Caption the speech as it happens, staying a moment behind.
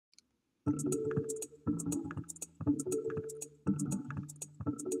Hi,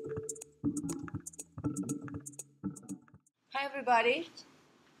 everybody.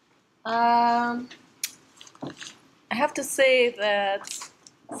 I have to say that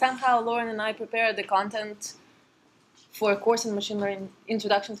somehow Lauren and I prepared the content for a course in machine learning,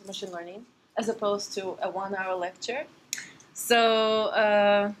 Introduction to Machine Learning, as opposed to a 1-hour lecture.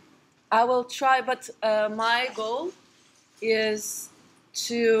 So I will try, but my goal is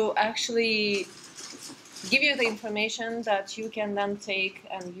to actually give you the information that you can then take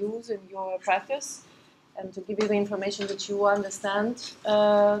and use in your practice, and to give you the information that you understand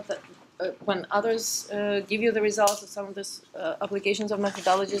when others give you the results of some of these applications of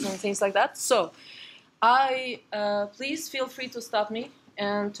methodologies and things like that. So please feel free to stop me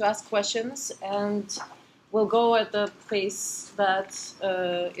and to ask questions, and we'll go at the pace that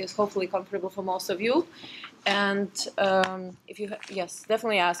is hopefully comfortable for most of you. And if you yes,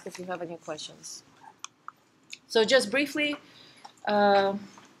 definitely ask if you have any questions. So just briefly, there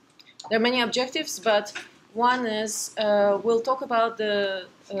are many objectives, but one is we'll talk about the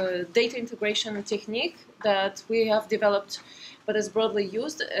data integration technique that we have developed but is broadly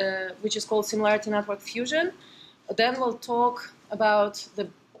used, which is called similarity network fusion. Then we'll talk about the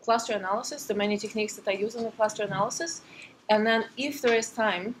cluster analysis, the many techniques that I use in the cluster analysis. And then if there is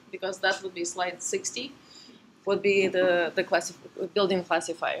time, because that would be slide 60, would be the building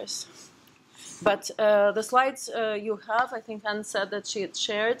classifiers. But the slides you have, I think Anne said that she had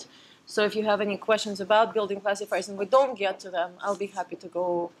shared. So if you have any questions about building classifiers and we don't get to them, I'll be happy to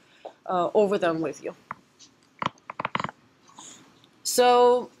go over them with you.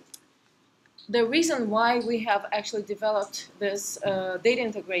 So the reason why we have actually developed this data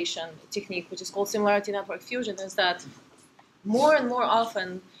integration technique, which is called similarity network fusion, is that more and more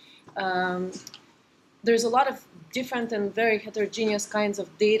often there's a lot of different and very heterogeneous kinds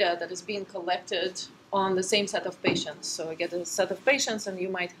of data that is being collected on the same set of patients. So you get a set of patients and you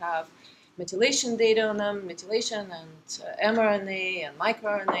might have methylation data on them, methylation and mRNA and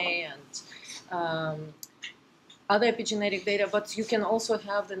microRNA and other epigenetic data, but you can also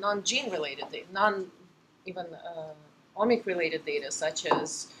have the non-gene related data, non-even omic related data, such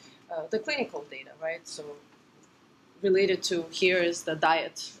as the clinical data, right? So related to here is the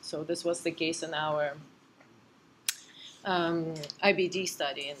diet. So this was the case in our IBD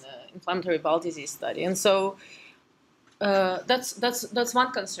study, in the inflammatory bowel disease study. And so that's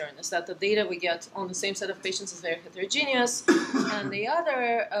one concern, is that the data we get on the same set of patients is very heterogeneous. And the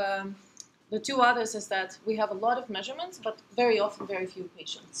other, the two others is that we have a lot of measurements, but very often very few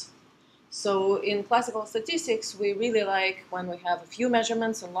patients. So in classical statistics, we really like when we have a few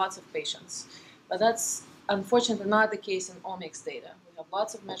measurements and lots of patients. But that's unfortunately not the case in omics data. We have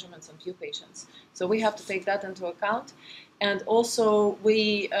lots of measurements and few patients. So we have to take that into account. And also,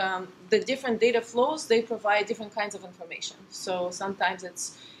 the different data flows, they provide different kinds of information. So sometimes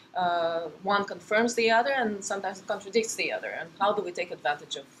it's one confirms the other, and sometimes it contradicts the other. And how do we take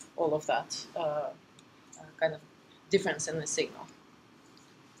advantage of all of that kind of difference in the signal?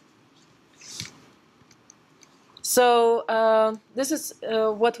 So this is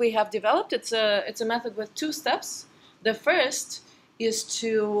what we have developed. It's a method with two steps. The first is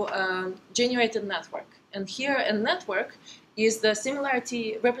to generate a network. And here a network is the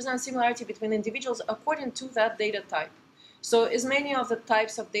similarity, represents similarity between individuals according to that data type. So as many of the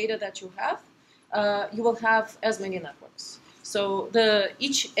types of data that you have, you will have as many networks. So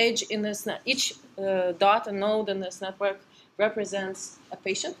each edge in this each dot and node in this network represents a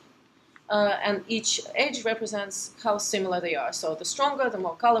patient. And each edge represents how similar they are. So the stronger, the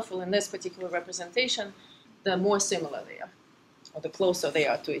more colorful in this particular representation, the more similar they are, or the closer they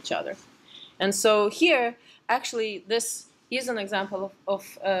are to each other. And so here, actually, this is an example of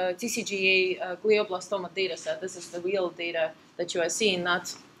TCGA glioblastoma data set. This is the real data that you are seeing,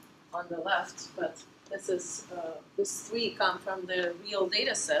 not on the left, but this is this three come from the real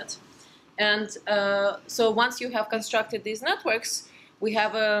data set. And so once you have constructed these networks, we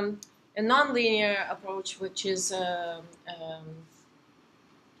have a nonlinear approach, which is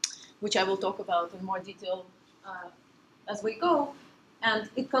which I will talk about in more detail as we go, and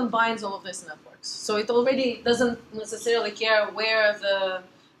it combines all of these networks. So it already doesn't necessarily care where the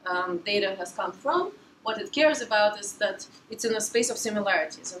data has come from. What it cares about is that it's in a space of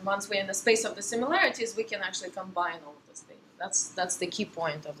similarities, and once we're in the space of the similarities, we can actually combine all of this data. That's the key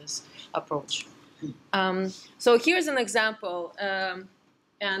point of this approach. So here's an example,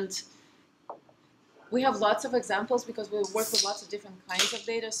 and we have lots of examples because we work with lots of different kinds of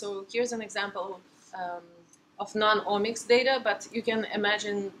data. So here's an example of non-omics data, but you can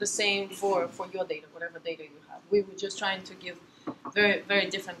imagine the same for your data, whatever data you have. We were just trying to give very, very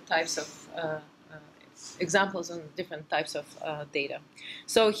different types of examples and different types of data.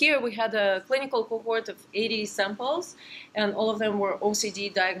 So here we had a clinical cohort of 80 samples, and all of them were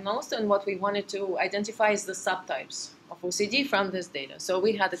OCD diagnosed, and what we wanted to identify is the subtypes of OCD from this data. So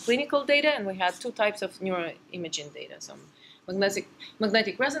we had the clinical data, and we had two types of neuroimaging data, some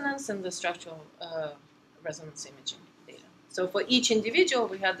magnetic resonance and the structural resonance imaging data. So for each individual,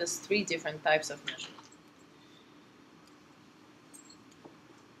 we had these three different types of measurements.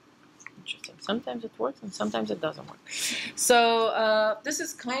 Interesting. Sometimes it works and sometimes it doesn't work. So this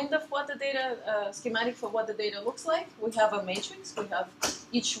is kind of what the data, schematic for what the data looks like. We have a matrix. We have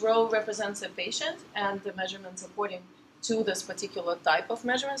each row represents a patient and the measurements according to this particular type of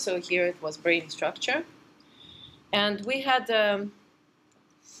measurement. So here it was brain structure. And we had,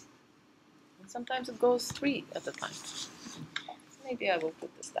 sometimes it goes 3 at a time. Maybe I will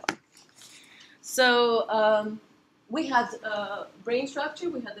put this down. So we had brain structure,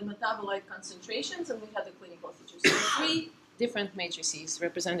 we had the metabolite concentrations, and we had the clinical features. So 3 different matrices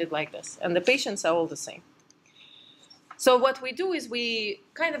represented like this. And the patients are all the same. So what we do is we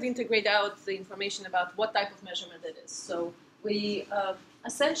kind of integrate out the information about what type of measurement it is. So we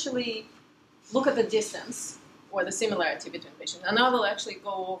essentially look at the distance or the similarity between patients. And I will actually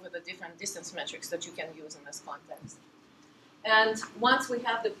go over the different distance metrics that you can use in this context. And once we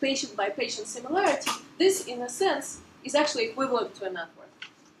have the patient-by-patient similarity, this, in a sense, is actually equivalent to a network.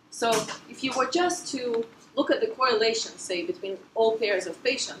 So if you were just to look at the correlation, say, between all pairs of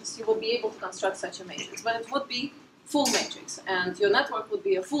patients, you will be able to construct such a matrix. But it would be full matrix, and your network would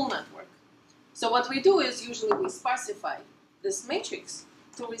be a full network. So what we do is usually we sparsify this matrix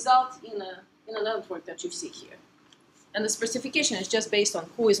to result in a network that you see here. And the specification is just based on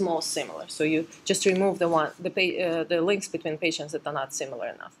who is most similar. So you just remove the links between patients that are not similar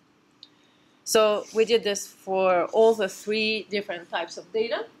enough. So we did this for all the 3 different types of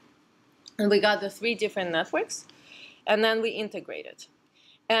data. And we got the 3 different networks. And then we integrated.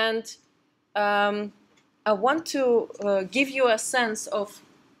 And I want to give you a sense of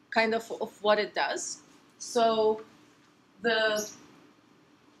kind of what it does. So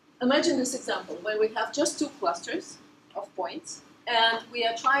imagine this example where we have just 2 clusters of points, and we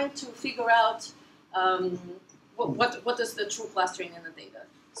are trying to figure out what is the true clustering in the data.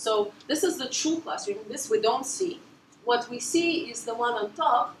 So this is the true clustering. This we don't see. What we see is the one on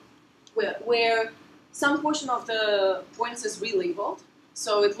top where some portion of the points is relabeled.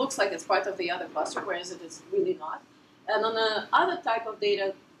 So it looks like it's part of the other cluster, whereas it is really not. And on the other type of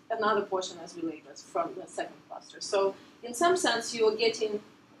data, another portion is relabeled from the second cluster. So in some sense, you are getting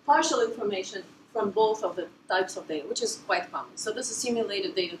partial information from both of the types of data, which is quite common. So this is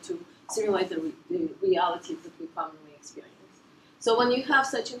simulated data to simulate the reality that we commonly experience. So when you have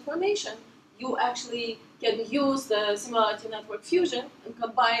such information, you actually can use the similarity network fusion and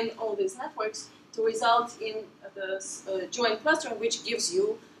combine all these networks to result in the joint clustering, which gives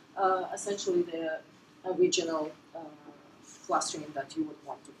you essentially the original clustering that you would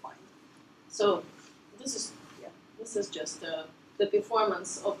want to find. So this is just the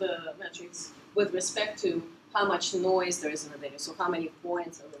performance of the metrics with respect to how much noise there is in the data, so how many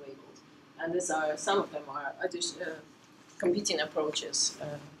points are labeled. And these are, some of them are competing approaches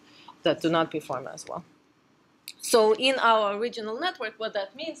that do not perform as well. So in our original network, what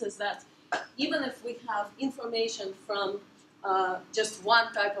that means is that even if we have information from just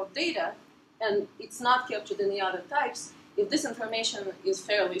one type of data, and it's not captured in the other types, if this information is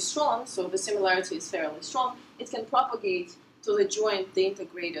fairly strong, so the similarity is fairly strong, it can propagate to the joint, the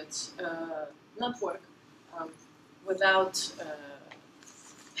integrated network without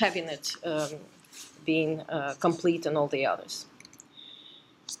having it being complete in all the others.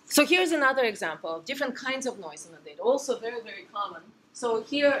 So here's another example of different kinds of noise in the data, also very, very common. So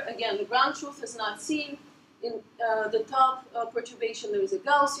here, again, the ground truth is not seen. In the top perturbation, there is a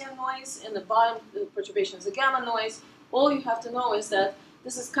Gaussian noise. In the bottom, the perturbation is a gamma noise. All you have to know is that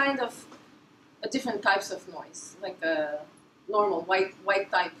this is kind of a different types of noise, like a normal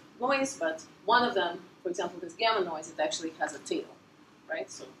white type noise, but one of them, for example, this gamma noise, it actually has a tail, right?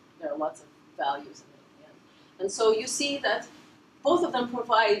 So there are lots of values in it. And so you see that both of them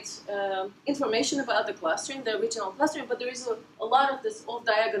provide information about the clustering, the original clustering, but there is a lot of this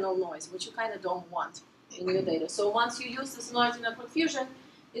off-diagonal noise, which you kind of don't want in your data. So once you use the similarity network fusion,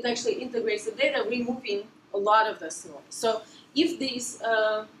 it actually integrates the data, removing a lot of this noise. So if these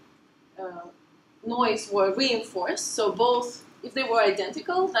noise were reinforced, so both, if they were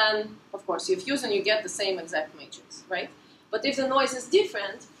identical, then of course you fuse and you get the same exact matrix, right? But if the noise is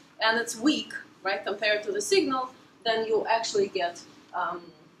different and it's weak, right, compared to the signal, then you actually get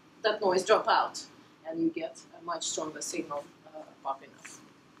that noise drop out and you get a much stronger signal popping up.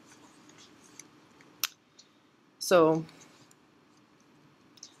 So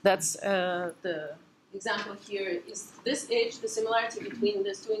that's the example here is this age, the similarity between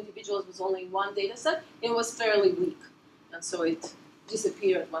these two individuals was only one data set. It was fairly weak, and so it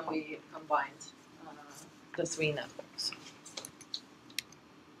disappeared when we combined the three networks.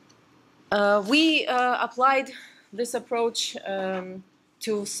 We applied this approach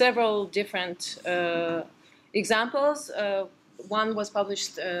to several different examples. One was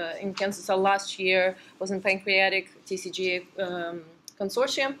published in Kansas last year, was in Pancreatic TCGA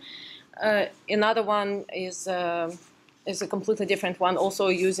Consortium. Another one is a completely different one, also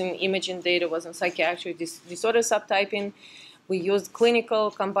using imaging data, was in psychiatric disorder subtyping. We used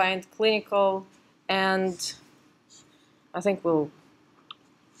clinical, combined clinical, and I think we'll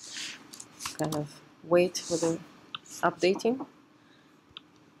kind of wait for the updating.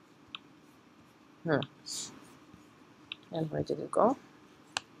 And where did it go?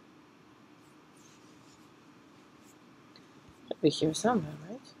 Should be here somewhere,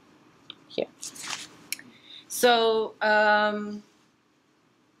 right? Here. So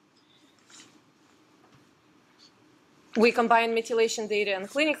we combine methylation data and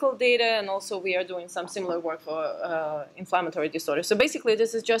clinical data, and also we are doing some similar work for inflammatory disorders. So basically,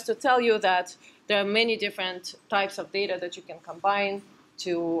 this is just to tell you that there are many different types of data that you can combine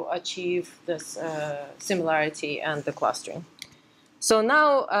to achieve this similarity and the clustering. So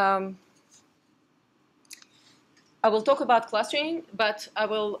now I will talk about clustering, but I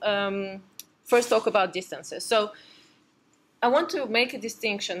will first talk about distances. So I want to make a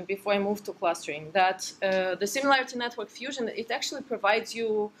distinction before I move to clustering, that the similarity network fusion, it actually provides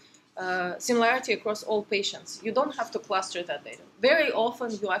you similarity across all patients. You don't have to cluster that data. Very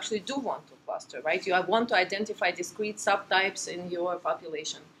often you actually do want to cluster, right? You want to identify discrete subtypes in your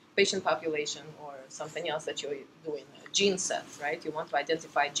population, patient population, or something else that you're doing, a gene set, right? You want to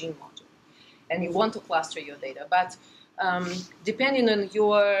identify gene module, and you want to cluster your data. But depending on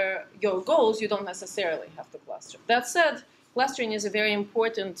your goals, you don't necessarily have to cluster. That said, clustering is a very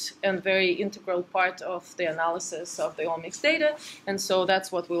important and very integral part of the analysis of the omics data, and so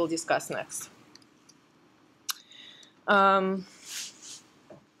that's what we will discuss next.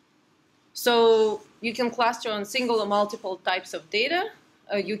 So you can cluster on single or multiple types of data.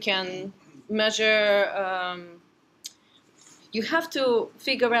 You can measure, you have to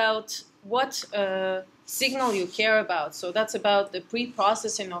figure out what signal you care about. So that's about the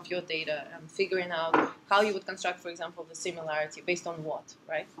pre-processing of your data and figuring out how you would construct, for example, the similarity based on what,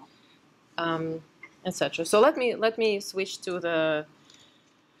 right, etc. So let me switch to the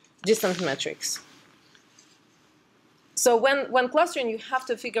distance metrics. So when clustering, you have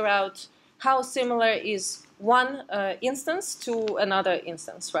to figure out how similar is one instance to another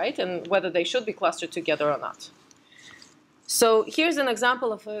instance, right, and whether they should be clustered together or not. So here's an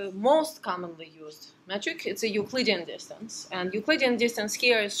example of a most commonly used metric. It's a Euclidean distance. And Euclidean distance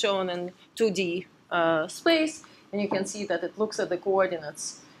here is shown in 2D space. And you can see that it looks at the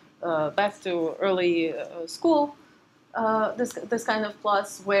coordinates back to early school. This kind of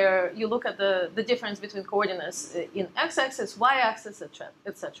plots where you look at the difference between coordinates in x-axis, y-axis,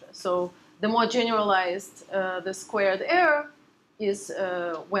 etc. So the more generalized the squared error is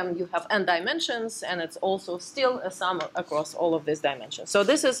when you have n dimensions, and it's also still a sum across all of these dimensions. So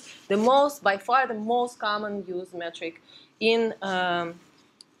this is the most, by far, the most common used metric in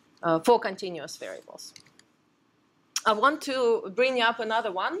for continuous variables. I want to bring up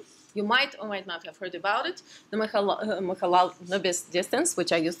another one. You might or might not have heard about it, the Mahalanobis distance,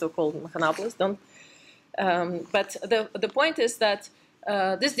 which I used to call Mahalanobis. But the point is that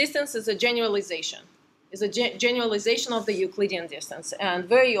this distance is a generalization. Is a generalization of the Euclidean distance, and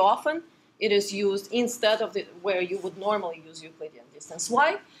very often it is used instead of where you would normally use Euclidean distance.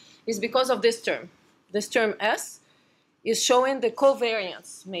 Why? It's because of this term. This term S is showing the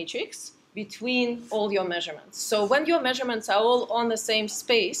covariance matrix between all your measurements. So when your measurements are all on the same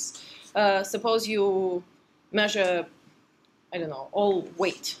space, suppose you measure, I don't know, all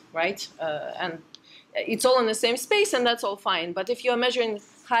weight, right? And it's all in the same space, and that's all fine. But if you're measuring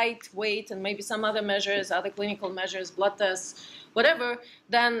height, weight, and maybe some other measures, other clinical measures, blood tests, whatever,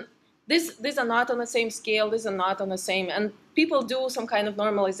 then these are not on the same scale, these are not on the same, and people do some kind of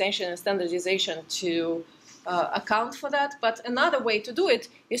normalization and standardization to account for that. But another way to do it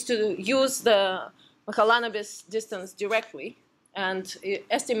is to use the Mahalanobis distance directly and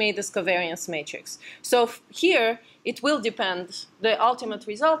estimate this covariance matrix. So here, it will depend, the ultimate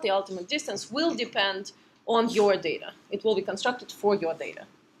result, the ultimate distance will depend on your data. It will be constructed for your data.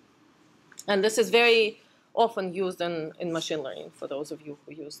 And this is very often used in machine learning for those of you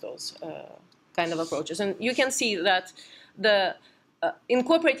who use those kind of approaches. And you can see that the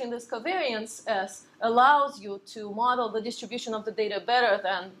incorporating this covariance S allows you to model the distribution of the data better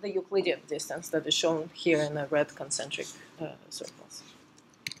than the Euclidean distance that is shown here in the red concentric circles.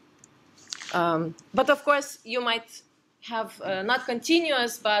 But of course, you might have not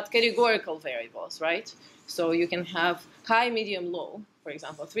continuous, but categorical variables, right? So you can have high, medium, low, for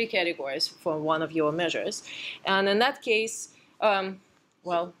example, 3 categories for one of your measures. And in that case,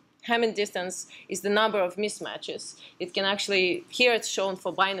 well, Hamming distance is the number of mismatches. It can actually, here it's shown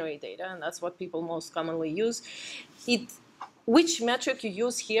for binary data, and that's what people most commonly use. Which metric you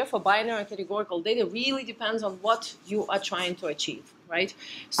use here for binary and categorical data really depends on what you are trying to achieve, right?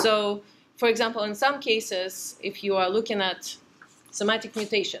 So, for example, in some cases, if you are looking at somatic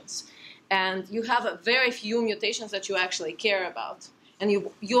mutations, and you have very few mutations that you actually care about, and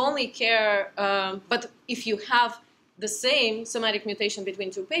you only care, but if you have the same somatic mutation between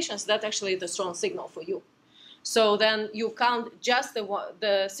 2 patients, that's actually the strong signal for you. So then you count just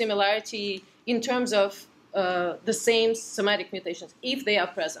the similarity in terms of the same somatic mutations, if they are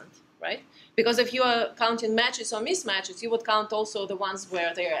present, right? Because if you are counting matches or mismatches, you would count also the ones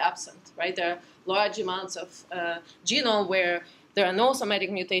where they are absent, right? There are large amounts of genome where there are no somatic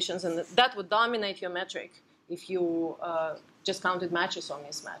mutations, and that would dominate your metric if you just counted matches or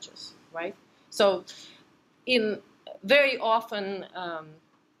mismatches, right? So very often,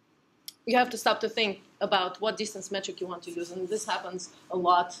 you have to stop to think about what distance metric you want to use. And this happens a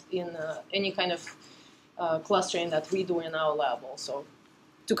lot in any kind of clustering that we do in our lab also,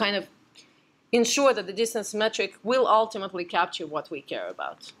 to kind of ensure that the distance metric will ultimately capture what we care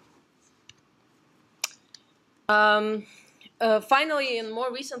about. Finally, and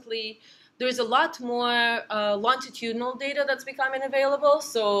more recently, there is a lot more longitudinal data that's becoming available.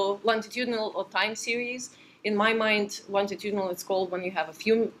 So longitudinal or time series. In my mind, longitudinal is called when you have a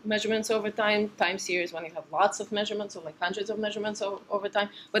few measurements over time. Time series when you have lots of measurements, or like hundreds of measurements over time.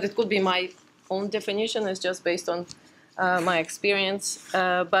 But it could be my own definition. It's just based on my experience.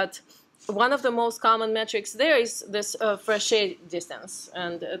 But one of the most common metrics there is this Frechet distance.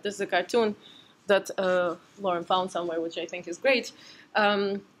 And this is a cartoon that Lauren found somewhere, which I think is great.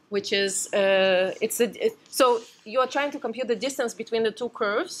 Which is, so you're trying to compute the distance between the 2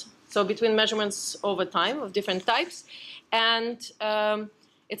 curves. So between measurements over time of different types. And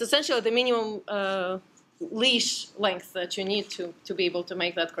it's essentially the minimum leash length that you need to be able to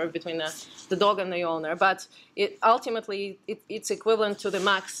make that curve between the dog and the owner. But ultimately, it's equivalent to the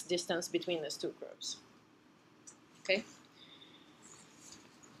max distance between these 2 curves. Okay?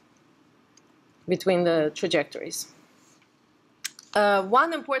 Between the trajectories.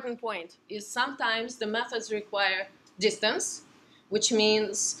 One important point is sometimes the methods require distance, which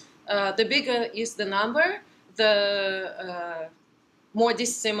means the bigger is the number, the more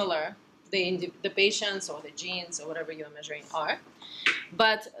dissimilar the patients or the genes or whatever you're measuring are.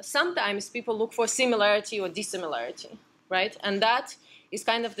 But sometimes people look for similarity or dissimilarity, right? And that is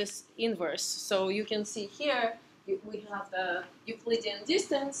kind of this inverse. So you can see here, we have the Euclidean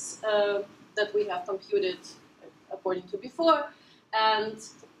distance that we have computed according to before. And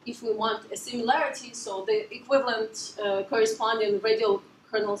if we want a similarity, so the equivalent corresponding radial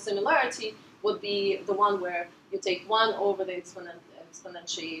kernel similarity would be the one where you take 1 over the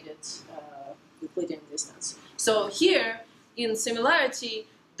exponentiated Euclidean distance. So here, in similarity,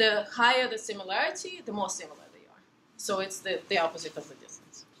 the higher the similarity, the more similar they are. So it's the opposite of the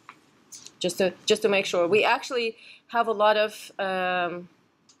distance. Just to make sure. We actually have a lot of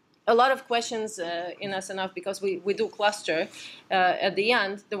questions in SNF because we do cluster at the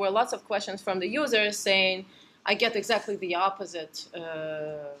end. There were lots of questions from the users saying, I get exactly the opposite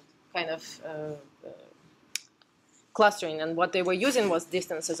kind of clustering, and what they were using was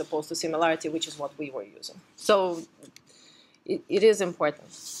distance as opposed to similarity, which is what we were using. So it is important.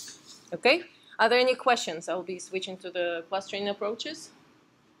 Okay? Are there any questions? I'll be switching to the clustering approaches.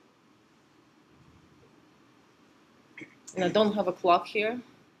 And I don't have a clock here,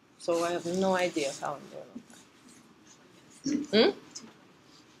 so I have no idea how I'm doing on time.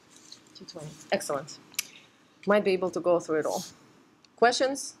 2:20. Excellent. Might be able to go through it all.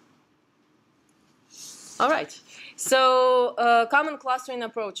 Questions? All right. So common clustering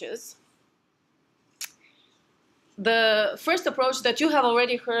approaches. The first approach that you have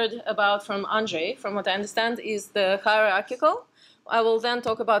already heard about from Andre, from what I understand, is the hierarchical. I will then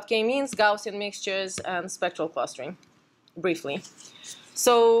talk about k-means, Gaussian mixtures, and spectral clustering briefly.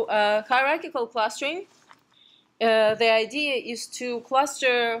 So hierarchical clustering, the idea is to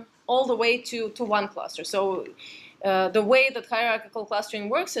cluster all the way to one cluster. So the way that hierarchical clustering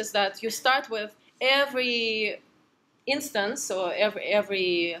works is that you start with every instance or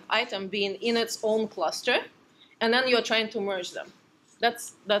every item being in its own cluster, and then you're trying to merge them,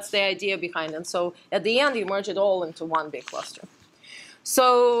 That's the idea behind it. So at the end, you merge it all into one big cluster.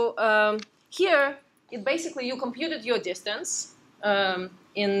 So here, it basically, you computed your distance.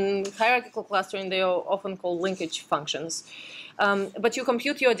 In hierarchical clustering, they are often called linkage functions. But you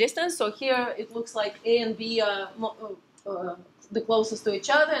compute your distance. So here, it looks like A and B are the closest to each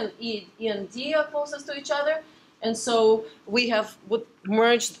other, and E and D are closest to each other. And so we have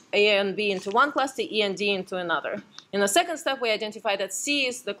merged A and B into one cluster, E and D into another. In the second step, we identify that C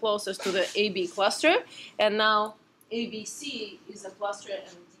is the closest to the AB cluster. And now ABC is a cluster,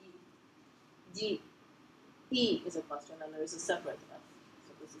 and DE is a cluster, and then there is a separate F.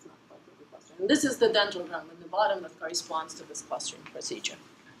 So this is not part of the cluster. And this is the dendrogram at the bottom that corresponds to this clustering procedure.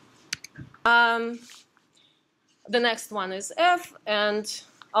 The next one is F, and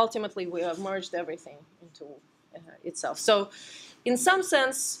ultimately we have merged everything into itself. So in some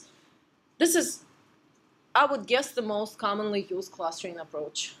sense, this is, I would guess, the most commonly used clustering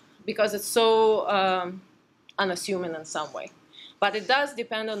approach because it's so unassuming in some way. But it does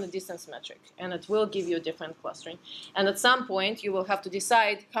depend on the distance metric, and it will give you a different clustering. And at some point, you will have to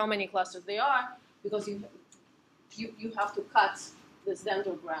decide how many clusters there are because you have to cut this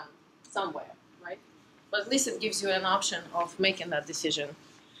dendrogram somewhere, right? But at least it gives you an option of making that decision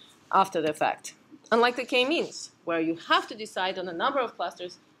after the fact. Unlike the k-means, where you have to decide on the number of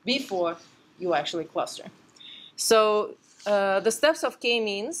clusters before you actually cluster. So the steps of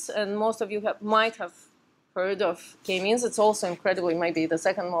k-means, and most of you might have heard of k-means. It's also incredibly, maybe the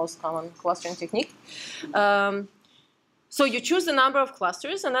second most common clustering technique. So you choose the number of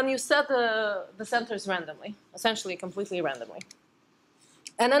clusters, and then you set the centers randomly, essentially completely randomly.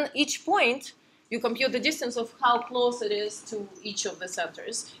 And then each point, you compute the distance of how close it is to each of the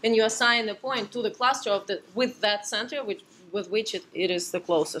centers, and you assign a point to the cluster with that center with which it is the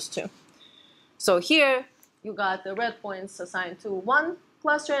closest to. So here, you got the red points assigned to one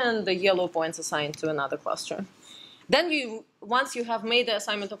cluster and the yellow points assigned to another cluster. Then once you have made the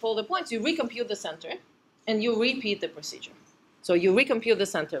assignment of all the points, you recompute the center, and you repeat the procedure. So you recompute the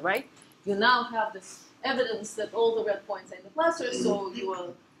center, right? You now have this evidence that all the red points are in the cluster, so you are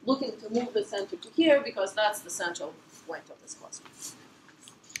looking to move the center to here because that's the central point of this cluster.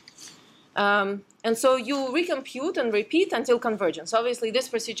 And so you recompute and repeat until convergence. Obviously, this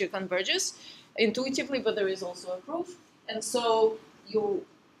procedure converges intuitively, but there is also a proof. And so you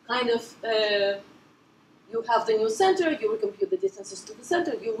kind of, you have the new center, you recompute the distances to the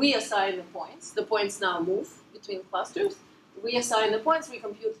center, you reassign the points. The points now move between clusters. Reassign the points,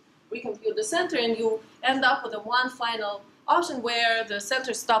 recompute the center, and you end up with a one final option where the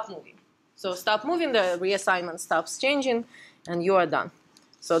centers stop moving. So stop moving, the reassignment stops changing, and you are done.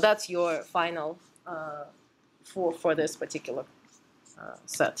 So that's your final for this particular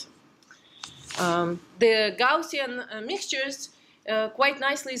set. The Gaussian mixtures quite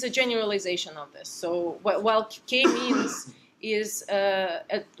nicely is a generalization of this. So while k-means is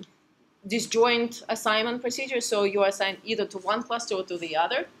a disjoint assignment procedure, so you assign either to one cluster or to the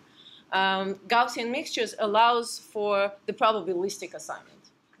other, Gaussian mixtures allows for the probabilistic assignment.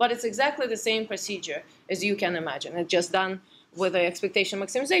 But it's exactly the same procedure as you can imagine. It's just done with the expectation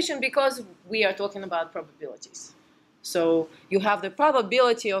maximization because we are talking about probabilities. So you have the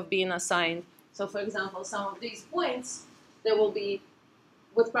probability of being assigned. So for example, some of these points, there will be,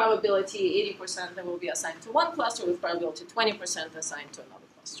 with probability 80%, they will be assigned to one cluster, with probability 20% assigned to another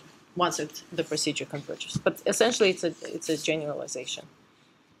cluster, once the procedure converges. But essentially, it's a generalization.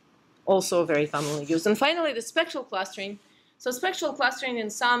 Also very commonly used. And finally, the spectral clustering. So spectral clustering, in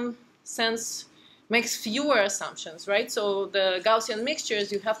some sense, makes fewer assumptions, right? So the Gaussian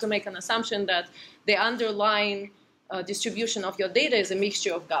mixtures, you have to make an assumption that the underlying distribution of your data is a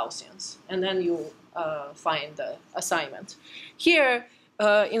mixture of Gaussians, and then you find the assignment. Here,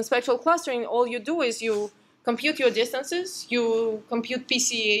 in spectral clustering, all you do is you compute your distances, you compute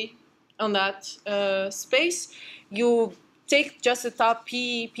PCA on that space, you take just the top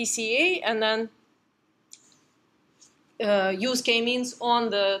P PCA, and then use k-means on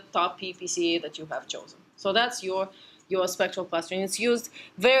the top P PCA that you have chosen. So that's your spectral clustering. It's used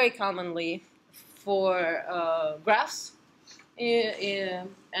very commonly for graphs, and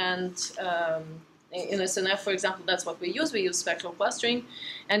in SNF, for example, that's what we use. We use spectral clustering,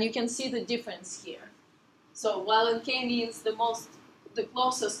 and you can see the difference here. So while in k-means the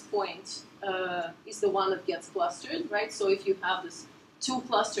closest point is the one that gets clustered, right? So if you have this two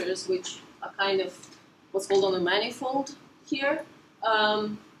clusters which are kind of what's called on a manifold here,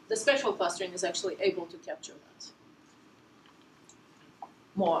 the spectral clustering is actually able to capture that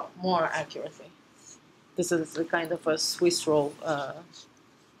more accurately. This is a kind of a Swiss roll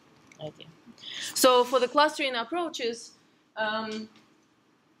idea. So for the clustering approaches,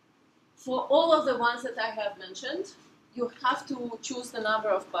 for all of the ones that I have mentioned, you have to choose the number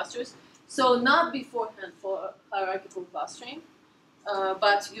of clusters. So not beforehand for hierarchical clustering,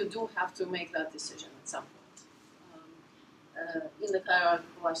 but you do have to make that decision at some point. In the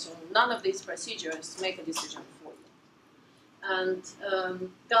hierarchical clustering, none of these procedures make a decision for you. And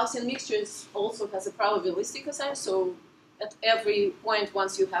Gaussian mixtures also has a probabilistic assignment, so at every point,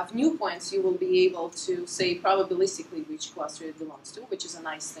 once you have new points, you will be able to say probabilistically which cluster it belongs to, which is a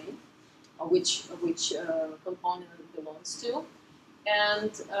nice thing, or which component it belongs to.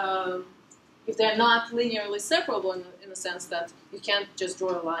 And if they're not linearly separable in the sense that you can't just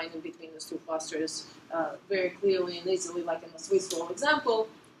draw a line in between those two clusters very clearly and easily, like in the Swiss roll example,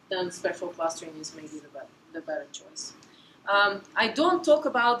 then spectral clustering is maybe the better choice. I don't talk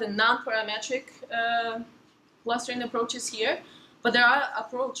about the non-parametric clustering approaches here, but there are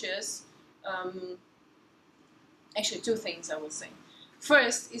approaches, actually two things I will say.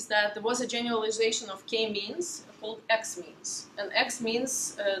 First is that there was a generalization of k-means called x-means, and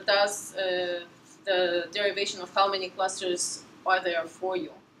x-means does the derivation of how many clusters are there for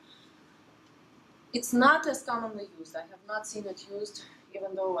you. It's not as commonly used. I have not seen it used,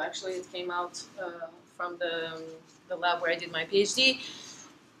 even though actually it came out from the lab where I did my PhD,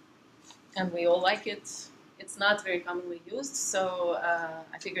 and we all like it. It's not very commonly used, so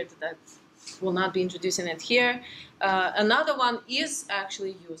I figured that will not be introducing it here. Another one is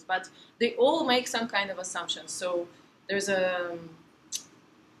actually used, but they all make some kind of assumptions. So there's a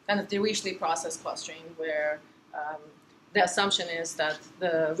kind of Dirichlet process clustering where the assumption is that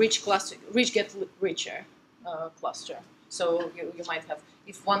the rich get richer cluster. So you might have,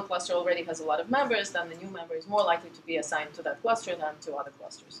 if one cluster already has a lot of members, then the new member is more likely to be assigned to that cluster than to other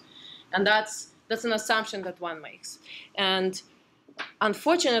clusters. And that's an assumption that one makes. And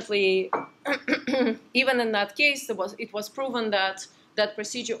unfortunately, even in that case, it was proven that that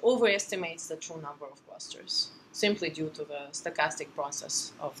procedure overestimates the true number of clusters, simply due to the stochastic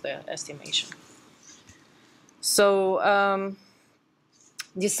process of the estimation. So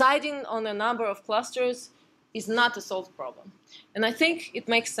deciding on a number of clusters is not a solved problem. And I think it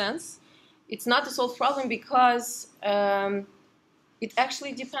makes sense. It's not a solved problem because it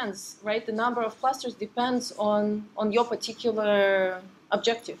actually depends, right? The number of clusters depends on your particular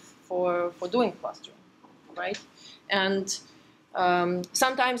objective for doing clustering, right? And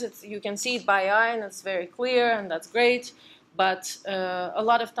sometimes you can see it by eye and it's very clear and that's great, but a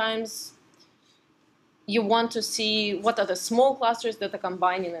lot of times you want to see what are the small clusters that are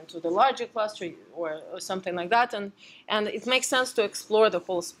combining into the larger cluster or something like that, and it makes sense to explore the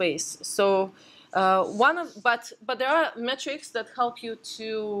whole space. So but there are metrics that help you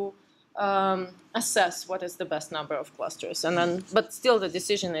to assess what is the best number of clusters, and then but still the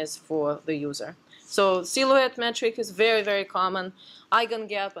decision is for the user. So silhouette metric is very, very common.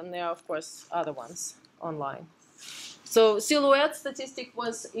 Eigengap, and there are of course other ones online. So silhouette statistic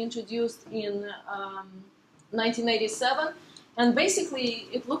was introduced in 1987, and basically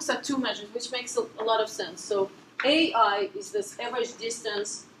it looks at two measures, which makes a lot of sense. So AI is this average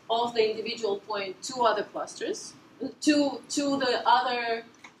distance of the individual point to other clusters, to the other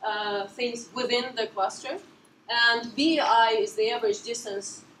things within the cluster, and BI is the average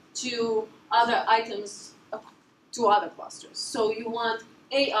distance to other items to other clusters. So you want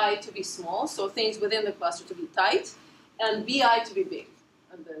AI to be small, so things within the cluster to be tight, and BI to be big,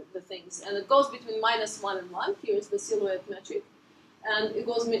 and the things. And it goes between -1 and 1. Here's the silhouette metric. And it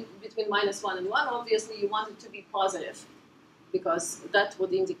goes between -1 and 1. Obviously, you want it to be positive, because that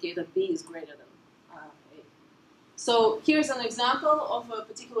would indicate that B is greater than A. So here's an example of a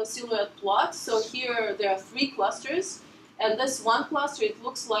particular silhouette plot. So here there are 3 clusters. And this one cluster, it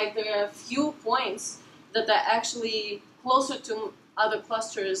looks like there are a few points that are actually closer to other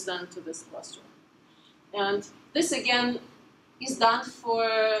clusters than to this cluster. And this, again, is done for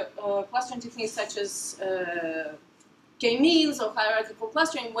clustering techniques such as k-means or hierarchical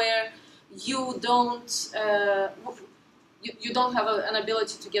clustering, where you don't have an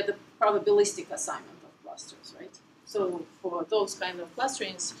ability to get the probabilistic assignment of clusters, right? So for those kind of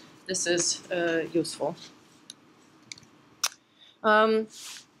clusterings, this is useful.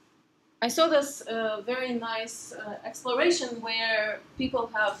 I saw this very nice exploration where people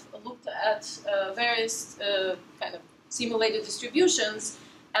have looked at various kind of simulated distributions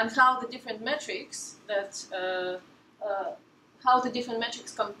and how the different metrics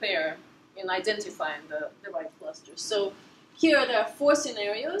compare in identifying the right clusters. So here there are 4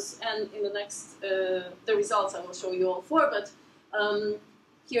 scenarios, and in the next the results I will show you all 4. But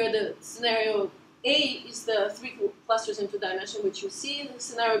here the scenario A is the 3 clusters in 2 dimensions, which you see. The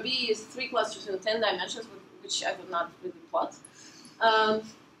scenario B is 3 clusters in 10 dimensions, which I would not really plot.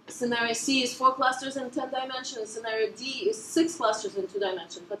 Scenario C is 4 clusters in 10 dimensions. Scenario D is 6 clusters in 2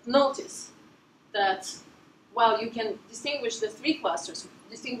 dimensions. But notice that while you can distinguish the 3 clusters,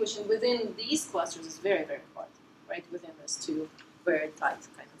 distinguishing within these clusters is very, very hard, right? Within those 2 very tight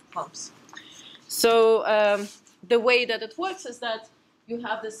kind of clumps. So the way that it works is that you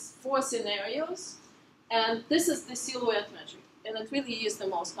have these 4 scenarios, and this is the silhouette metric, and it really is the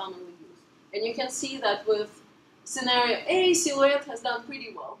most commonly used. And you can see that with scenario A, silhouette has done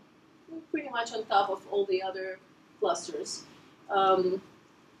pretty well, pretty much on top of all the other clusters.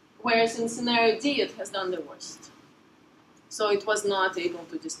 Whereas in scenario D, it has done the worst. So it was not able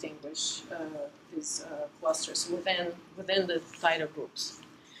to distinguish these clusters within the tighter groups.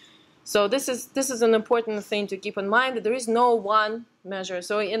 So this is an important thing to keep in mind, that there is no one measure.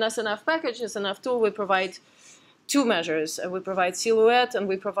 So in SNF package, SNF tool, we provide 2 measures. We provide silhouette and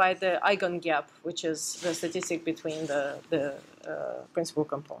we provide the eigengap, which is the statistic between the principal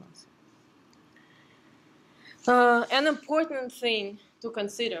components. An important thing to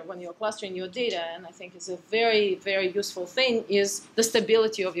consider when you're clustering your data, and I think it's a very, very useful thing, is the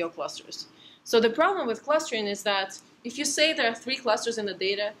stability of your clusters. So the problem with clustering is that if you say there are 3 clusters in the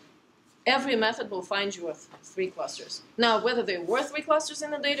data, every method will find you with 3 clusters. Now, whether there were 3 clusters in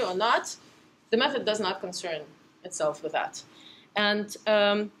the data or not, the method does not concern itself with that. And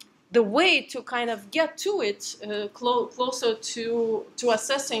the way to kind of get to it, closer to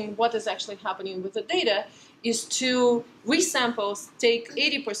assessing what is actually happening with the data, is to resample, take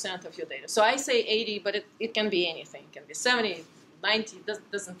 80% of your data. So I say 80, but it can be anything. It can be 70, 90,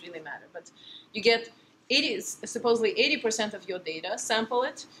 doesn't really matter. But you get 80, supposedly 80% of your data, sample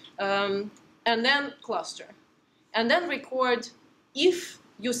it, and then cluster. And then record if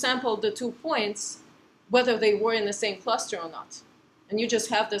you sampled the 2 points, whether they were in the same cluster or not. And you just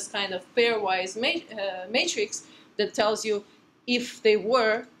have this kind of pairwise matrix that tells you if they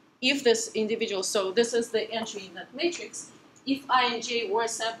were, if this individual, so this is the entry in that matrix, if I and J were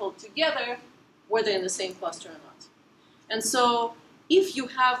sampled together, were they in the same cluster or not? And so if you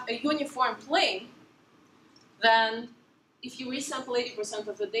have a uniform plane, then if you resample 80%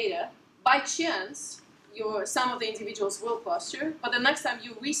 of the data, by chance, some of the individuals will cluster, but the next time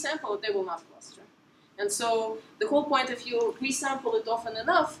you resample it, they will not cluster. And so the whole point, if you resample it often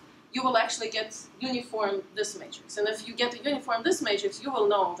enough, you will actually get uniform this matrix. And if you get a uniform this matrix, you will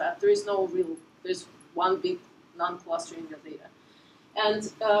know that there's one big non-cluster in your data.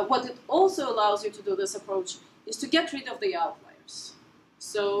 And what it also allows you to do, this approach, is to get rid of the outliers.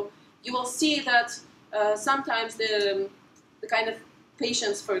 So you will see that sometimes the kind of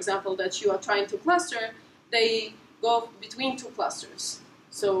patients, for example, that you are trying to cluster, they go between 2 clusters.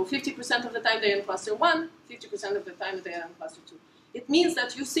 So 50% of the time they're in cluster 1, 50% of the time they're in cluster 2. It means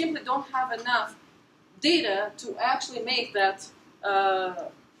that you simply don't have enough data to actually make that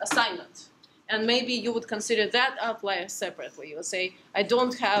assignment. And maybe you would consider that outlier separately. You'll say, I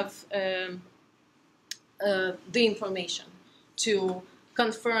don't have the information to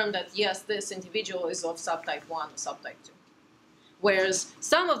confirm that, yes, this individual is of subtype 1 or subtype 2. Whereas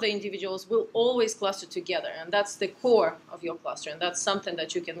some of the individuals will always cluster together, and that's the core of your cluster, and that's something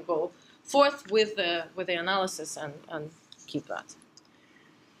that you can go forth with the analysis and keep that.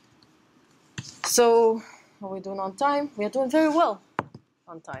 So, are we doing on time? We are doing very well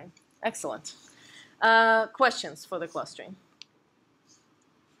on time. Excellent. Questions for the clustering?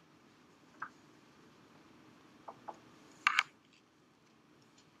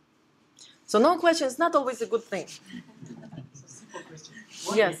 So no questions, not always a good thing. Simple question.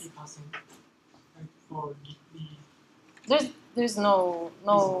 Why yes. passing for the... There's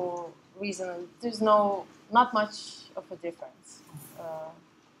no reason. There's not much of a difference,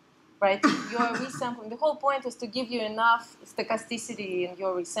 right? You're resampling. The whole point is to give you enough stochasticity in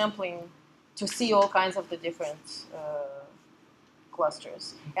your resampling to see all kinds of the different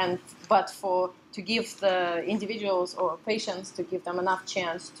clusters, but to give the individuals or patients, to give them enough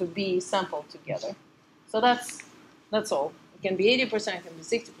chance to be sampled together. So that's all. It can be 80%, it can be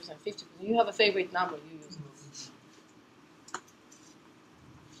 60%, 50%. You have a favorite number, you use it.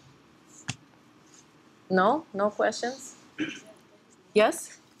 No? No questions?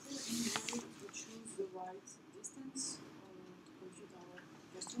 Yes? To choose the right distance to compute our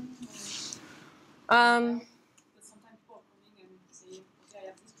question? But sometimes people are coming and say, okay, I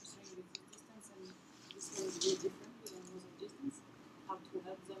have this constraint with this distance, and this one is really different with another distance. How to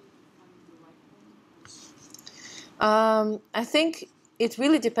help them to find the right one? I think it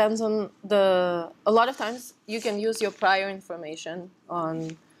really depends on a lot of times you can use your prior information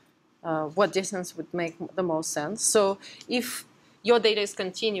on what distance would make the most sense. So if your data is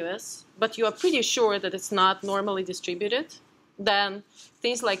continuous, but you are pretty sure that it's not normally distributed, then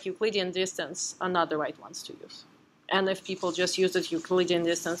things like Euclidean distance are not the right ones to use. And if people just use the Euclidean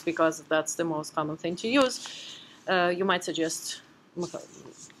distance because that's the most common thing to use, you might suggest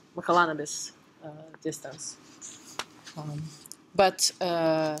Mahalanobis distance. But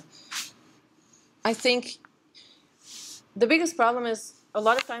I think the biggest problem is a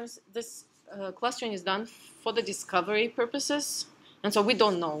lot of times this clustering is done for the discovery purposes. And so we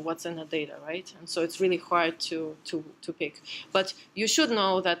don't know what's in the data, right? And so it's really hard to pick. But you should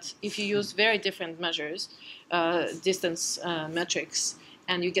know that if you use very different measures, distance metrics,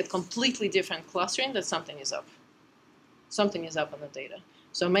 and you get completely different clustering, that something is up. Something is up on the data.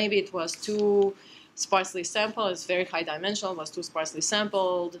 So maybe it was too sparsely sampled, it's very high dimensional, was too sparsely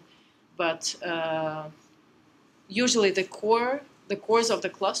sampled, but usually the cores of the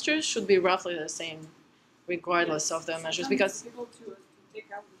clusters should be roughly the same regardless of the measures, because it's able to take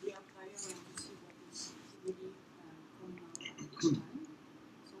out the outlier and to see what is really common time.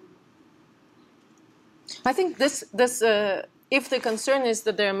 So I think this if the concern is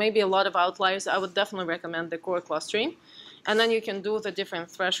that there may be a lot of outliers, I would definitely recommend the core clustering, and then you can do the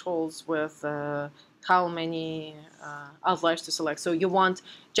different thresholds with how many outliers to select. So you want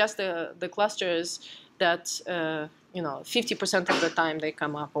just the clusters that 50% of the time they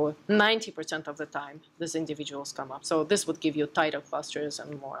come up, or 90% of the time these individuals come up. So this would give you tighter clusters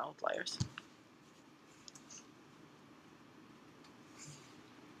and more outliers.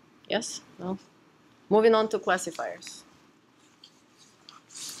 Yes? No? Moving on to classifiers.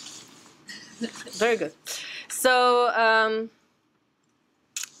 Very good. So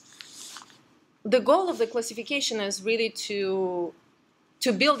the goal of the classification is really to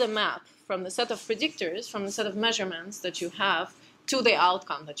build a map from the set of predictors, from the set of measurements that you have, to the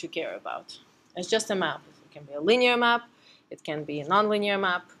outcome that you care about. It's just a map. It can be a linear map, it can be a nonlinear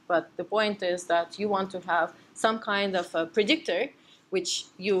map, but the point is that you want to have some kind of a predictor which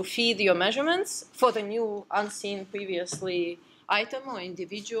you feed your measurements for the new unseen previously item or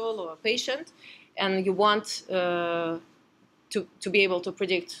individual or patient, and you want to be able to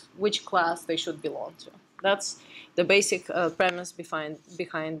predict which class they should belong to. That's the basic premise behind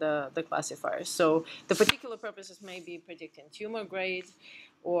the classifiers. So the particular purposes may be predicting tumor grade,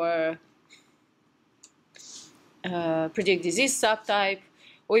 or predict disease subtype,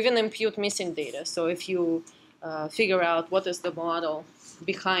 or even impute missing data. So if you figure out what is the model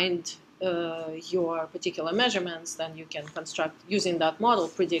behind your particular measurements, then you can construct, using that model,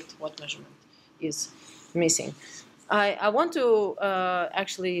 predict what measurement is missing. I want to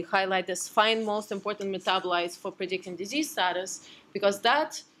actually highlight this: find most important metabolites for predicting disease status, because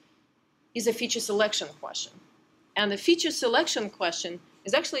that is a feature selection question. And the feature selection question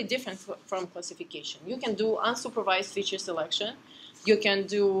is actually different from classification. You can do unsupervised feature selection. You can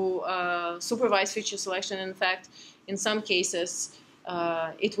do supervised feature selection. In fact, in some cases,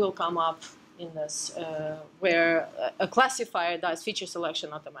 it will come up in this, where a classifier does feature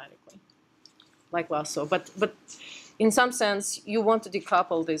selection automatically, like Lasso. But in some sense, you want to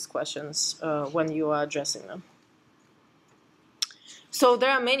decouple these questions when you are addressing them. So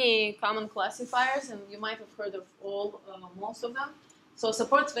there are many common classifiers, and you might have heard of most of them. So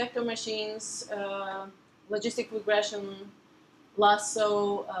supports vector machines, logistic regression,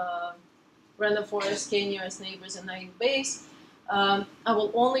 Lasso, random forest, k-nearest neighbors, and naive Bayes. I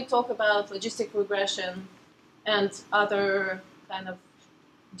will only talk about logistic regression and other kind of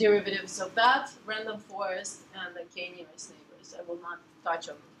derivatives of that, random forest, and the k-nearest neighbors. I will not touch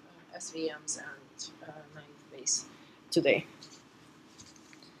on SVMs and naive Bayes today.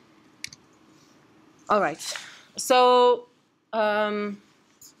 All right. So the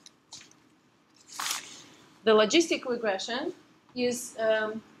logistic regression is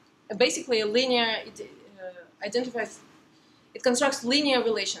basically a linear. It constructs linear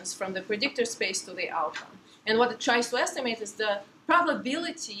relations from the predictor space to the outcome. And what it tries to estimate is the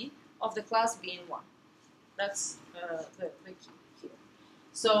probability of the class being 1. That's the key here.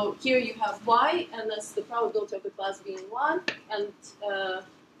 So here you have y, and that's the probability of the class being 1, and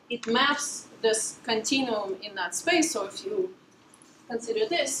it maps this continuum in that space. So if you consider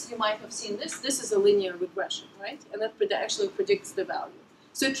this, you might have seen this. This is a linear regression, right? And that actually predicts the value.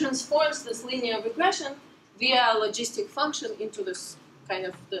 So it transforms this linear regression via a logistic function into this kind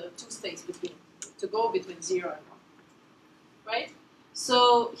of the two states to go between 0 and 1, right?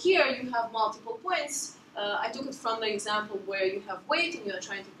 So here you have multiple points. I took it from the example where you have weight and you are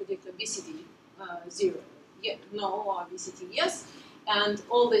trying to predict obesity 0, no, or obesity yes. And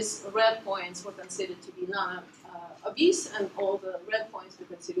all these red points were considered to be non-obese, and all the red points were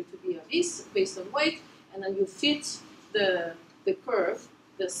considered to be obese based on weight. And then you fit the curve,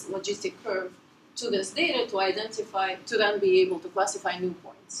 this logistic curve, to this data to identify, to then be able to classify new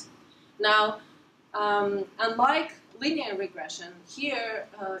points. Now, unlike linear regression, here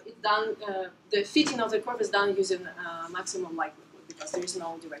the fitting of the curve is done using maximum likelihood because there is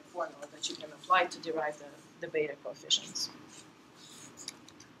no direct formula that you can apply to derive the beta coefficients.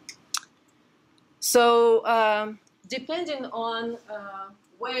 So depending on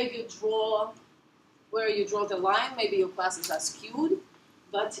where you draw the line, maybe your classes are skewed,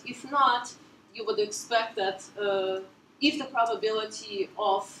 but if not, you would expect that if the probability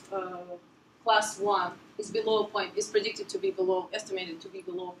of class 1 is predicted to be below, estimated to be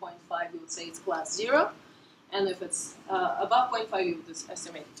below 0.5, you would say it's class 0, and if it's above 0.5, you would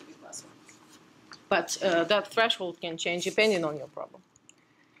estimate it to be class 1. But that threshold can change depending on your problem.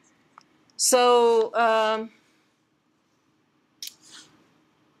 So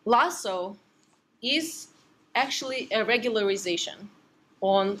lasso is actually a regularization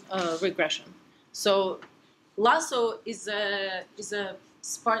on regression. So lasso is a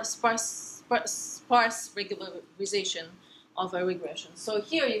sparse regularization of a regression. So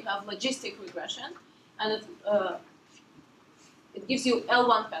here you have logistic regression, and it gives you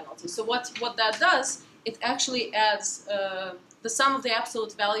L1 penalty. So what that does, it actually adds the sum of the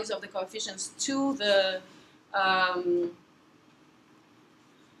absolute values of the coefficients to the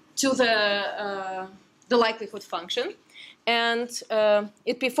likelihood function, and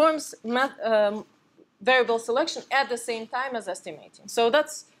it performs variable selection at the same time as estimating. So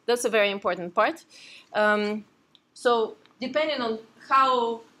that's a very important part. So depending on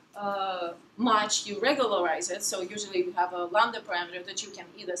how much you regularize it, so usually we have a lambda parameter that you can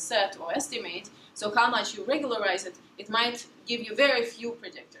either set or estimate. So how much you regularize it, it might give you very few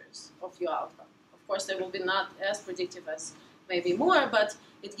predictors of your outcome. Of course, they will be not as predictive as maybe more, but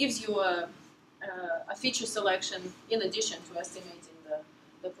it gives you a feature selection in addition to estimating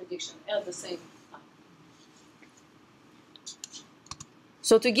the prediction at the same time.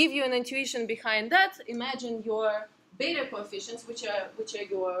 So to give you an intuition behind that, imagine your beta coefficients, which are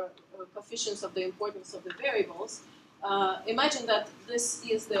your coefficients of the importance of the variables. Imagine that this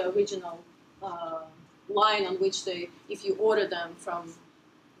is the original line on which if you order them from,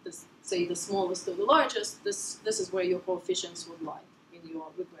 say, the smallest to the largest, this is where your coefficients would lie in your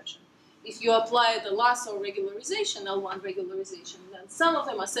regression. If you apply the lasso regularization, L1 regularization, then some of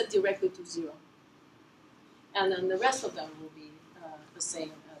them are set directly to 0. And then the rest of them will be the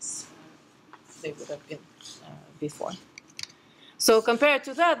same as they would have been before. So compared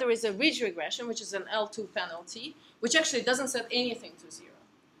to that, there is a ridge regression, which is an L2 penalty, which actually doesn't set anything to 0.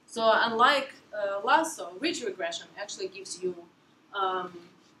 So unlike lasso, ridge regression actually gives you,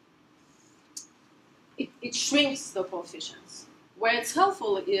 it shrinks the coefficients. Where it's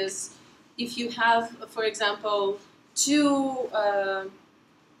helpful is if you have, for example, two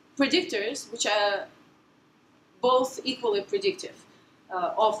predictors which are both equally predictive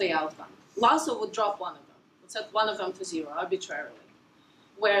of the outcome. Lasso would drop one of them, would set one of them to 0 arbitrarily.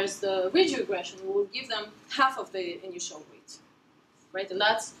 Whereas the ridge regression will give them half of the initial weight, right? And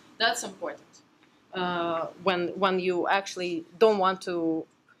that's important when you actually don't want to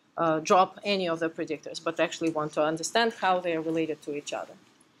drop any of the predictors, but actually want to understand how they are related to each other.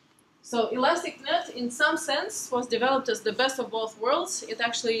 So ElasticNet, in some sense, was developed as the best of both worlds. It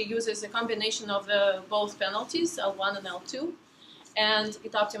actually uses a combination of both penalties, L1 and L2, and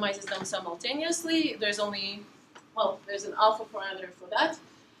it optimizes them simultaneously. There's there's an alpha parameter for that.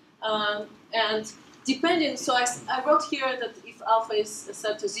 And depending, so I wrote here that if alpha is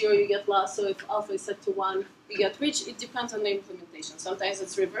set to 0, you get lasso. If alpha is set to 1, you get ridge. It depends on the implementation. Sometimes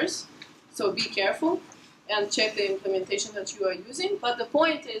it's reverse, so be careful and check the implementation that you are using. But the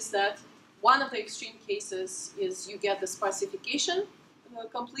point is that one of the extreme cases is you get the sparsification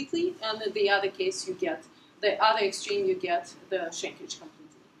completely, and in the other case you get the other extreme, you get the shrinkage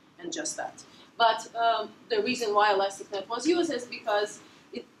completely, and just that. But the reason why ElasticNet was used is because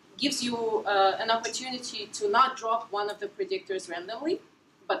it gives you an opportunity to not drop one of the predictors randomly,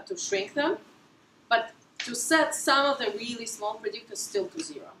 but to shrink them, but to set some of the really small predictors still to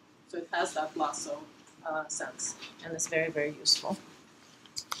 0. So it has that lasso sense, and it's very, very useful.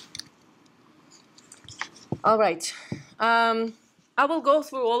 All right. I will go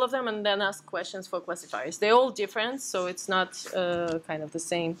through all of them and then ask questions for classifiers. They're all different, so it's not kind of the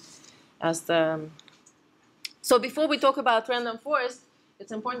same as the... So before we talk about random forest,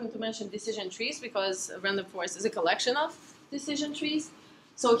 it's important to mention decision trees because random forest is a collection of decision trees.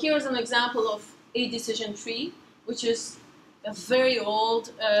 So here's an example of a decision tree, which is a very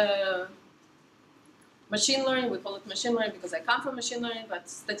old machine learning. We call it machine learning because I come from machine learning, but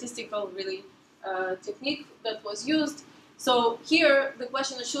statistical really technique that was used. So here the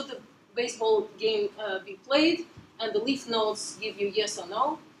question is, should baseball game be played, and the leaf nodes give you yes or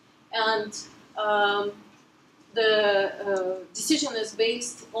no, and the decision is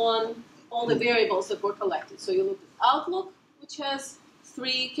based on all the variables that were collected. So you look at outlook, which has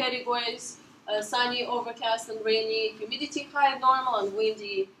 3 categories: sunny, overcast, and rainy; humidity, high, normal, and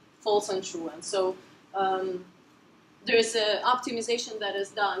windy, false and true. And so there is an optimization that is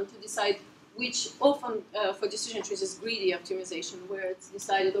done to decide which, often for decision trees, is greedy optimization, where it's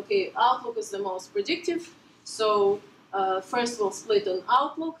decided, okay, outlook is the most predictive, so first we'll split on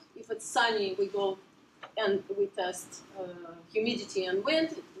outlook. If it's sunny, we go and we test humidity and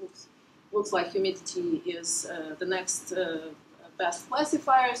wind. It looks like humidity is the next best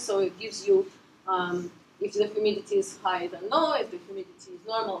classifier, so it gives you, if the humidity is high, then no; if the humidity is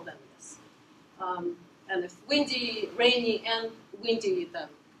normal, then yes. And if windy, rainy, and windy, then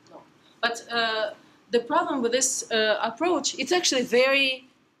no. But the problem with this approach, it's actually very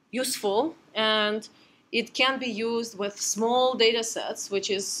useful, and it can be used with small data sets, which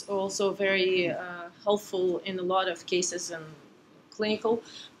is also very helpful in a lot of cases in clinical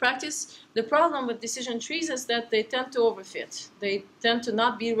practice. The problem with decision trees is that they tend to overfit. They tend to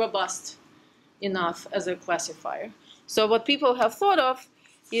not be robust enough as a classifier. So what people have thought of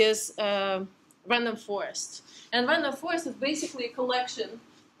is random forest. And random forest is basically a collection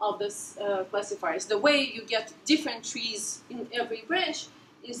of these classifiers. The way you get different trees in every branch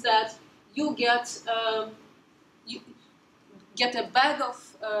is that you get a bag of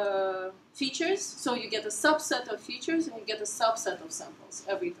features, so you get a subset of features and you get a subset of samples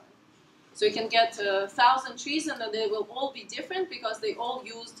every time. So you can get 1,000 trees, and then they will all be different because they all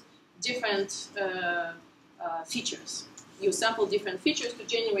used different features. You sample different features to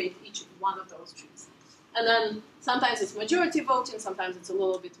generate each one of those trees. And then sometimes it's majority voting, sometimes it's a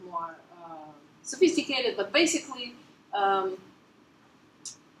little bit more sophisticated, but basically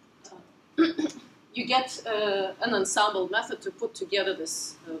you get an ensemble method to put together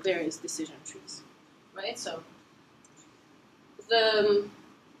this various decision trees, right? So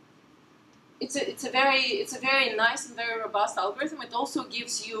it's a very nice and very robust algorithm. It also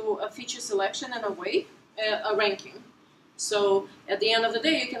gives you a feature selection and a ranking. So at the end of the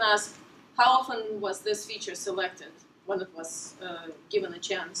day, you can ask, how often was this feature selected when it was given a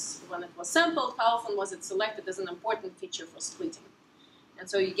chance, when it was sampled? How often was it selected as an important feature for splitting? And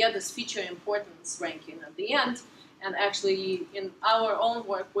so you get this feature importance ranking at the end. And actually, in our own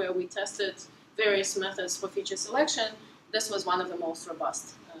work where we tested various methods for feature selection, this was one of the most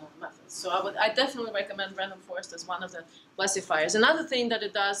robust methods. So I definitely recommend random forest as one of the classifiers. Another thing that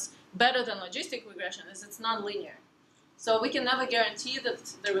it does better than logistic regression is it's nonlinear. So we can never guarantee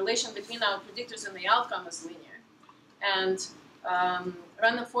that the relation between our predictors and the outcome is linear. And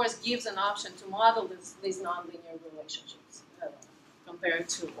random forest gives an option to model these nonlinear relationships compared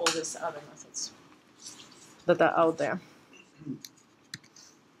to all these other methods that are out there.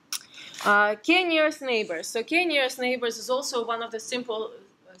 K-nearest neighbors. So K-nearest neighbors is also one of the simple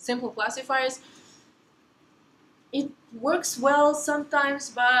classifiers. It works well sometimes,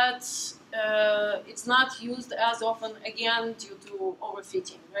 but it's not used as often, again, due to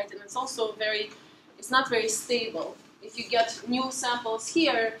overfitting, right? And it's also it's not very stable. If you get new samples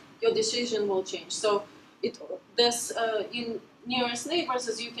here, your decision will change. So in nearest neighbors,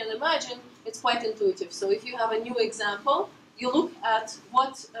 as you can imagine, it's quite intuitive. So if you have a new example, you look at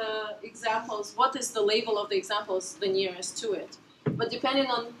what is the label of the examples the nearest to it. But depending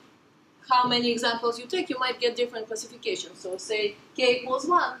on how many examples you take, you might get different classifications. So say k equals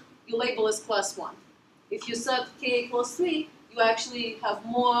 1, you label as class 1. If you set k equals 3, you actually have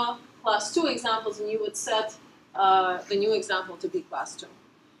more class 2 examples, and you would set the new example to be class 2.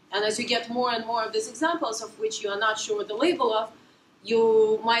 And as you get more and more of these examples of which you are not sure the label of,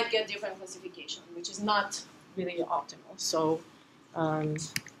 you might get different classification, which is not really optimal. So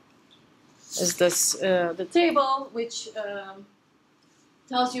is this the table, which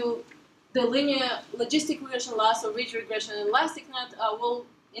tells you the linear logistic regression loss or ridge regression and elastic net will,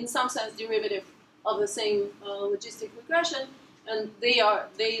 in some sense, derivative of the same logistic regression, and they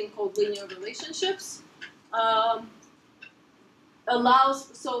encode linear relationships. N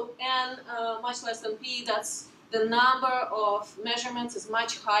much less than P, that's the number of measurements is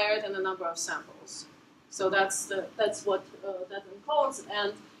much higher than the number of samples. So that's what that encodes.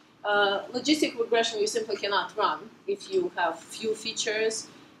 And logistic regression you simply cannot run if you have few features.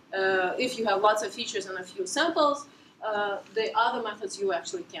 If you have lots of features and a few samples, the other methods you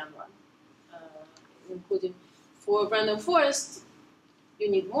actually can run, including for random forest. You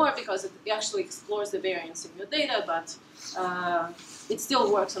need more because it actually explores the variance in your data, but it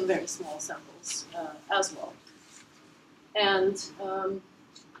still works on very small samples as well. And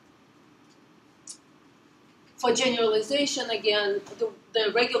For generalization, again,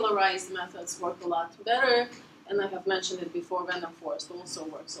 the regularized methods work a lot better, and I have mentioned it before, random forest also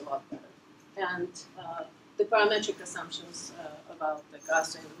works a lot better. And the parametric assumptions about the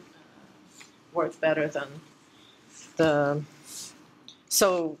Gaussian work better than the...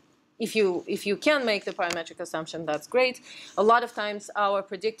 So if you can make the parametric assumption, that's great. A lot of times our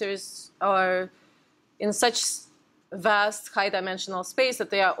predictors are in such vast, high-dimensional space that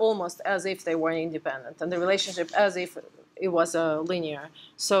they are almost as if they were independent, and the relationship as if it was a linear.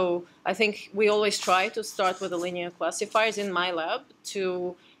 So I think we always try to start with the linear classifiers in my lab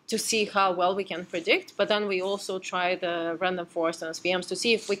to see how well we can predict, but then we also try the random forest and SVMs to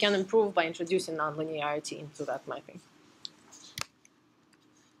see if we can improve by introducing nonlinearity into that mapping.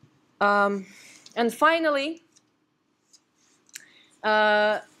 And finally,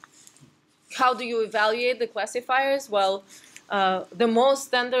 how do you evaluate the classifiers? Well, the most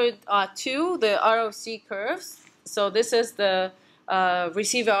standard are two, the ROC curves. So this is the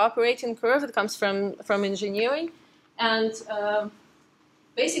receiver operating curve. It comes from engineering. And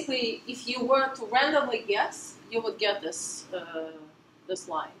basically, if you were to randomly guess, you would get this, this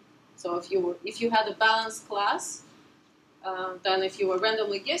line. So if you had a balanced class, then if you were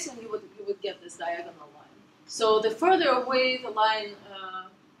randomly guessing, you would get this diagonal line. So the further away the line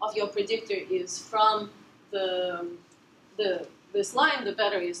of your predictor is from this line, the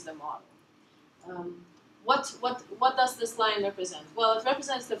better is the model. What does this line represent? Well, it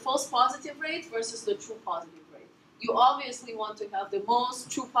represents the false positive rate versus the true positive rate. You obviously want to have the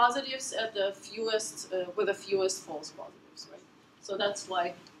most true positives at the fewest with the fewest false positives, right? So that's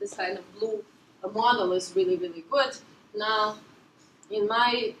why this kind of blue model is really, really good. Now, in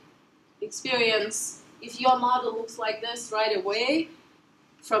my experience, if your model looks like this right away,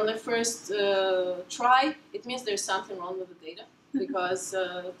 from the first try, it means there's something wrong with the data, because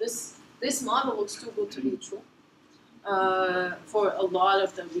this model looks too good to be true for a lot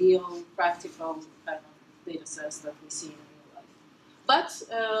of the real practical kind of data sets that we see in real life. But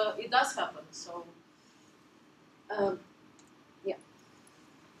it does happen, so yeah.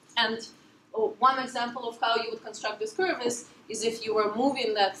 And one example of how you would construct this curve is if you were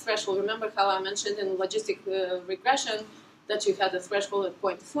moving that threshold. Remember how I mentioned in logistic regression that you had a threshold at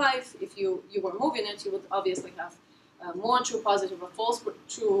 0.5. If you were moving it, you would obviously have more true positive or false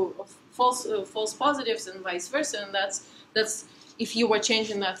positives, and vice versa. And that's if you were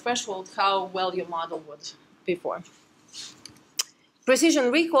changing that threshold, how well your model would perform.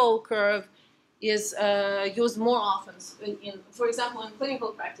 Precision recall curve is used more often. For example, in clinical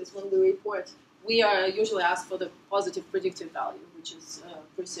practice, when we report, we are usually asked for the positive predictive value, which is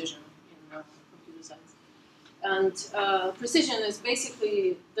precision in computer science. And precision is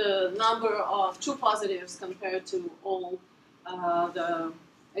basically the number of true positives compared to all the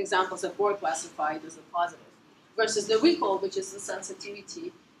examples that were classified as a positive. Versus the recall, which is the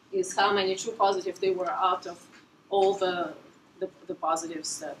sensitivity, is how many true positives they were out of all the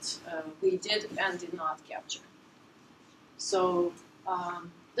positives that we did and did not capture. So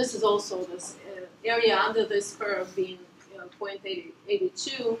this is also this area under this curve being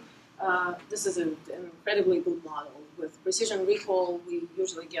 0.82. This is an incredibly good model. With precision recall, we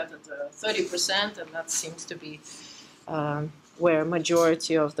usually get at 30%, and that seems to be where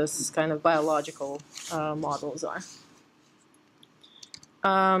majority of this kind of biological models are.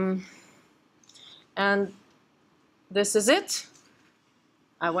 And this is it.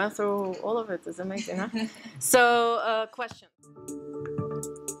 I went through all of it. It's amazing, huh? So, questions?